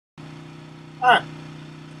Alright,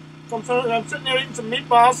 so I'm sitting there eating some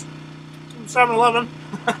meatballs from 7-Eleven.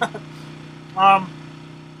 um,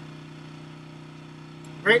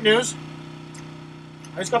 Great news.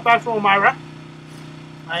 I just got back from Elmira.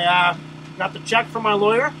 I got the check from my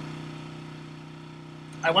lawyer.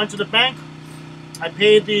 I went to the bank. I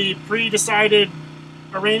paid the pre-decided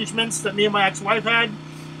arrangements that me and my ex-wife had.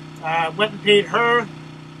 Went and paid her.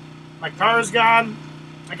 My car is gone.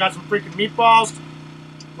 I got some freaking meatballs.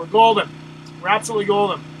 We're golden. We're absolutely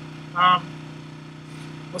golden.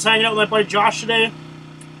 Was hanging out with my buddy Josh today.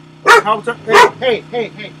 Helped her. Hey.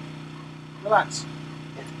 Relax.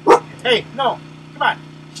 Hey, no. Come on.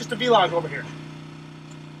 It's just a vlog over here.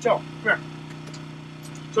 Joe, come here.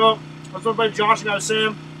 So, I was with my buddy Josh and I was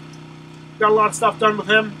saying, got a lot of stuff done with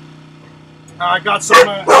him. I got some...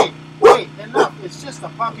 Hey, enough. It's just a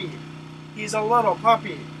puppy. He's a little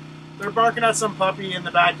puppy. They're barking at some puppy in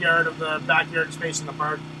the backyard of the backyard space in the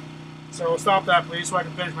park. So stop that, please, so I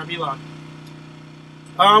can finish my vlog.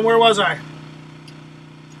 Where was I?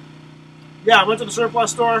 Yeah, I went to the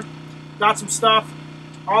surplus store, got some stuff.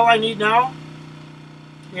 All I need now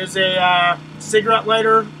is a cigarette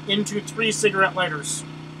lighter into 3 cigarette lighters,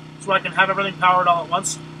 so I can have everything powered all at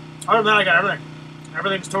once. Other than that, I got everything.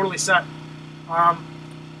 Everything's totally set. Meatballs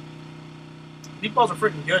are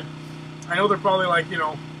freaking good. I know they're probably like, you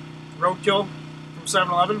know, roadkill from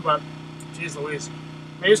 7-Eleven, but geez Louise.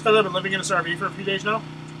 Maybe it's because I've been living in this RV for a few days now,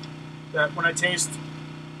 that when I taste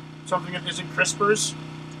something that isn't Crispers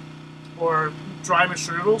or dry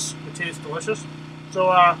Mr. Noodles, it tastes delicious.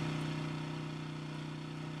 So,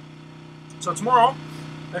 tomorrow,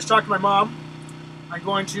 I just talked to my mom. I'm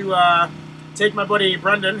going to take my buddy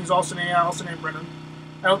Brendan, who's also named Brendan,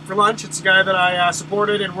 out for lunch. It's a guy that I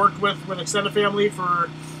supported and worked with extended family for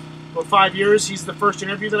about 5 years. He's the first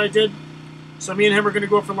interview that I did. So me and him are going to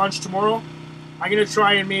go for lunch tomorrow. I'm going to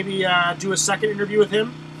try and maybe do a second interview with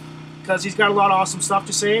him because he's got a lot of awesome stuff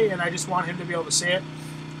to say, and I just want him to be able to say it.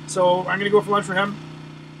 So I'm going to go for lunch for him.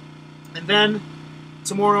 And then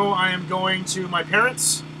tomorrow I am going to my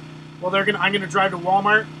parents. Well, I'm going to drive to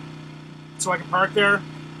Walmart so I can park there,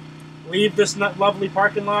 leave this lovely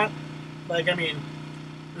parking lot. Like, I mean,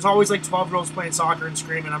 there's always like 12-year-olds playing soccer and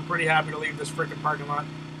screaming. I'm pretty happy to leave this freaking parking lot.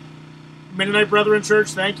 Mennonite Brethren Church,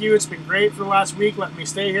 thank you. It's been great for the last week letting me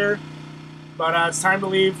stay here. But it's time to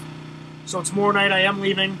leave. So tomorrow night I am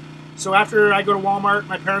leaving. So after I go to Walmart,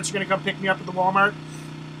 my parents are going to come pick me up at the Walmart.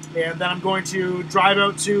 And then I'm going to drive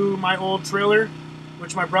out to my old trailer,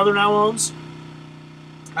 which my brother now owns,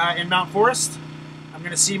 in Mount Forest. I'm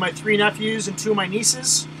going to see my 3 nephews and 2 of my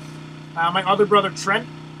nieces. My other brother Trent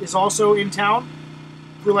is also in town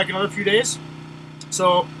for like another few days.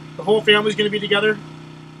 So the whole family's going to be together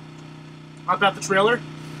up at the trailer.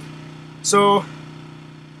 So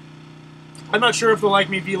I'm not sure if they'll like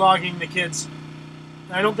me vlogging the kids.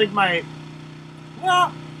 I don't think maybe.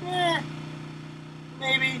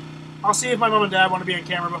 I'll see if my mom and dad want to be on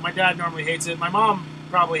camera, but my dad normally hates it. My mom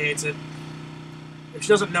probably hates it. If she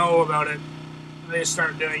doesn't know about it, and they just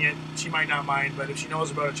start doing it, she might not mind, but if she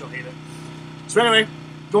knows about it, she'll hate it. So anyway,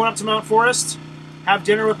 going up to Mount Forest, have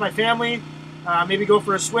dinner with my family, maybe go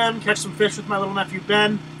for a swim, catch some fish with my little nephew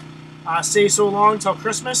Ben, say so long till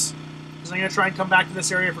Christmas, because I'm going to try and come back to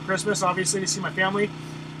this area for Christmas, obviously, to see my family.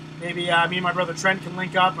 Maybe me and my brother Trent can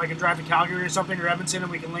link up. I can drive to Calgary or something, or Edmonton,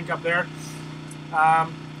 and we can link up there.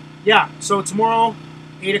 Yeah, so tomorrow,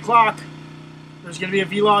 8 o'clock, there's going to be a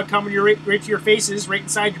vlog coming right to your faces, right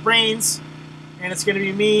inside your brains, and it's going to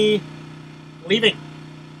be me leaving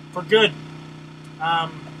for good,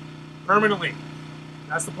 permanently.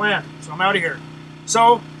 That's the plan, so I'm out of here.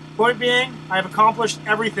 So, point being, I've accomplished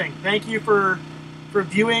everything. Thank you for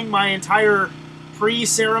viewing my entire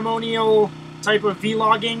pre-ceremonial type of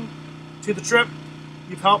vlogging to the trip.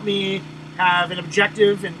 You've helped me have an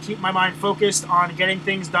objective and keep my mind focused on getting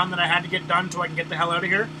things done that I had to get done so I can get the hell out of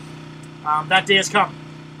here. That day has come.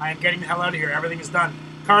 I am getting the hell out of here. Everything is done.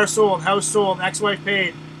 Car sold, house sold, ex-wife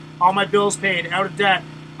paid, all my bills paid, out of debt,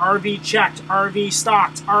 RV checked, RV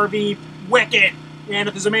stocked, RV wicked, and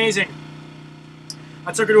it was amazing.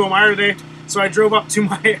 I took her to Elmira today, so I drove up to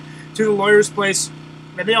the lawyer's place,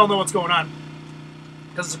 and they all know what's going on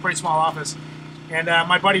because it's a pretty small office. And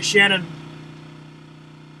my buddy Shannon,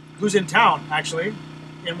 who's in town, actually,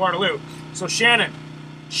 in Waterloo. So Shannon,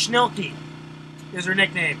 Schnilke, is her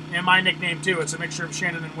nickname, and my nickname too. It's a mixture of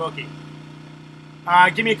Shannon and Wilkie.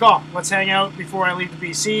 Give me a call. Let's hang out before I leave to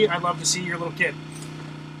BC. I'd love to see your little kid.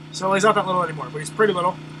 So he's not that little anymore, but he's pretty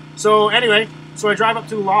little. So anyway, so I drive up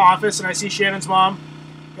to the law office, and I see Shannon's mom,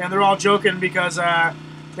 and they're all joking because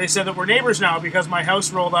they said that we're neighbors now because my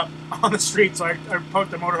house rolled up on the street. So I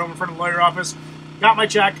parked the motorhome in front of the lawyer office, got my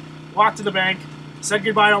check, walked to the bank, said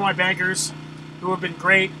goodbye to all my bankers, who have been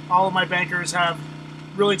great. All of my bankers have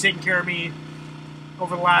really taken care of me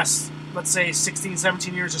over the last, let's say, 16,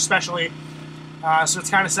 17 years especially. So it's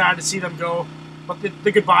kind of sad to see them go. But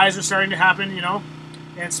the goodbyes are starting to happen, you know.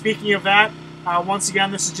 And speaking of that, once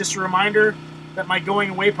again, this is just a reminder that my going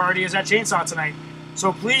away party is at Chainsaw tonight.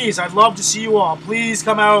 So please, I'd love to see you all. Please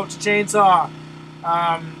come out to Chainsaw.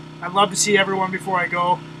 I'd love to see everyone before I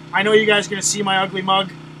go. I know you guys are going to see my ugly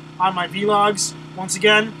mug on my vlogs. Once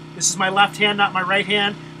again, this is my left hand, not my right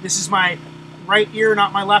hand. This is my right ear,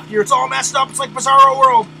 not my left ear. It's all messed up. It's like Bizarro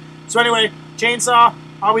World. So anyway, Chainsaw,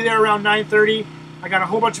 I'll be there around 9:30. I got a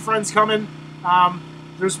whole bunch of friends coming.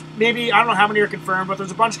 There's maybe, I don't know how many are confirmed, but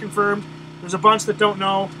there's a bunch confirmed. There's a bunch that don't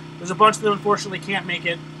know. There's a bunch that unfortunately can't make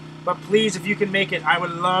it. But please, if you can make it, I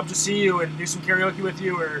would love to see you and do some karaoke with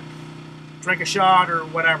you or drink a shot or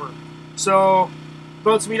whatever. So,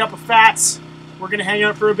 about to meet up with Fats. We're going to hang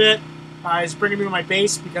out for a bit. He's bringing me my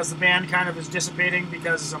bass because the band kind of is dissipating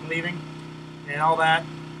because I'm leaving and all that.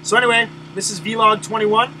 So anyway, this is Vlog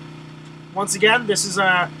 21. Once again, this is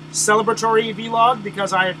a celebratory vlog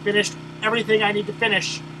because I have finished everything I need to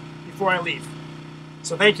finish before I leave.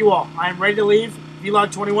 So thank you all. I am ready to leave.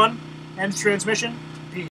 Vlog 21 ends transmission.